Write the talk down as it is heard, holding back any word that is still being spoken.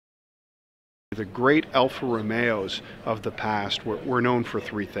The great Alfa Romeos of the past were known for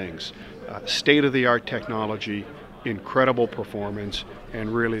three things: state-of-the-art technology, incredible performance,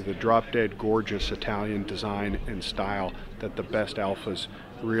 and really the drop-dead gorgeous Italian design and style that the best Alfas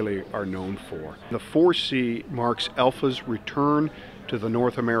really are known for. The 4C marks Alfa's return to the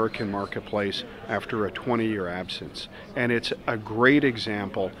North American marketplace after a 20-year absence, and it's a great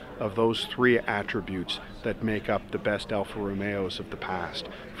example of those three attributes that make up the best Alfa Romeos of the past.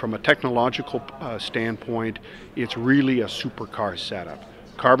 From a technological standpoint, it's really a supercar setup.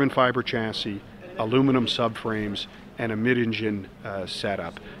 Carbon fiber chassis, aluminum subframes, and a mid-engine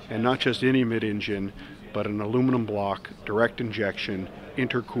setup. And not just any mid-engine, but an aluminum block, direct injection,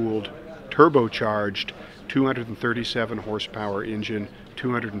 intercooled, turbocharged, 237 horsepower engine,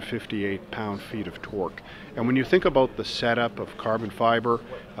 258 pound-feet of torque. And when you think about the setup of carbon fiber,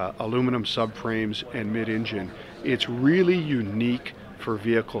 aluminum subframes, and mid-engine, it's really unique for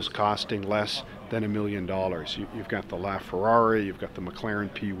vehicles costing less than $1 million. You've got the LaFerrari, you've got the McLaren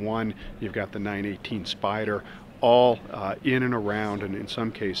P1, you've got the 918 Spider, all in and around, and in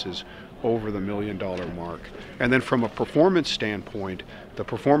some cases over the $1 million mark. And then from a performance standpoint, the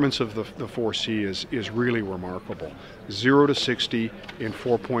performance of the 4C is really remarkable. 0 to 60 in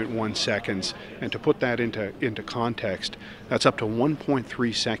 4.1 seconds, and to put that into context, that's up to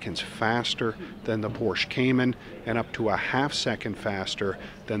 1.3 seconds faster than the Porsche Cayman, and up to a half second faster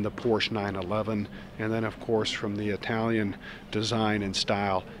than the Porsche 911. And then of course, from the Italian design and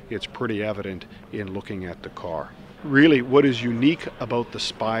style, it's pretty evident in looking at the car. Really, what is unique about the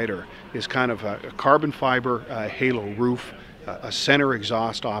Spider is kind of a carbon fiber halo roof, a center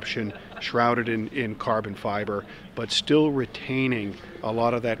exhaust option shrouded in carbon fiber, but still retaining a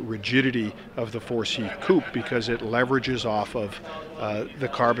lot of that rigidity of the 4C coupe because it leverages off of the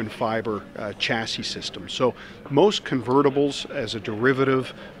carbon fiber chassis system. So most convertibles, as a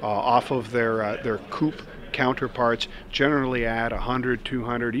derivative off of their coupe counterparts, generally add 100,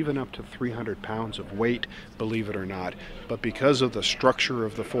 200, even up to 300 pounds of weight, believe it or not. But because of the structure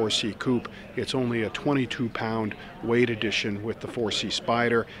of the 4C coupe, it's only a 22-pound weight addition with the 4C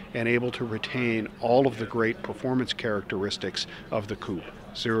Spider, and able to retain all of the great performance characteristics of the coupe.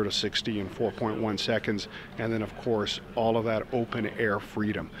 0 to 60 in 4.1 seconds, and then of course all of that open air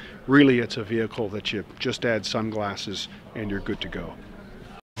freedom. Really, it's a vehicle that you just add sunglasses and you're good to go.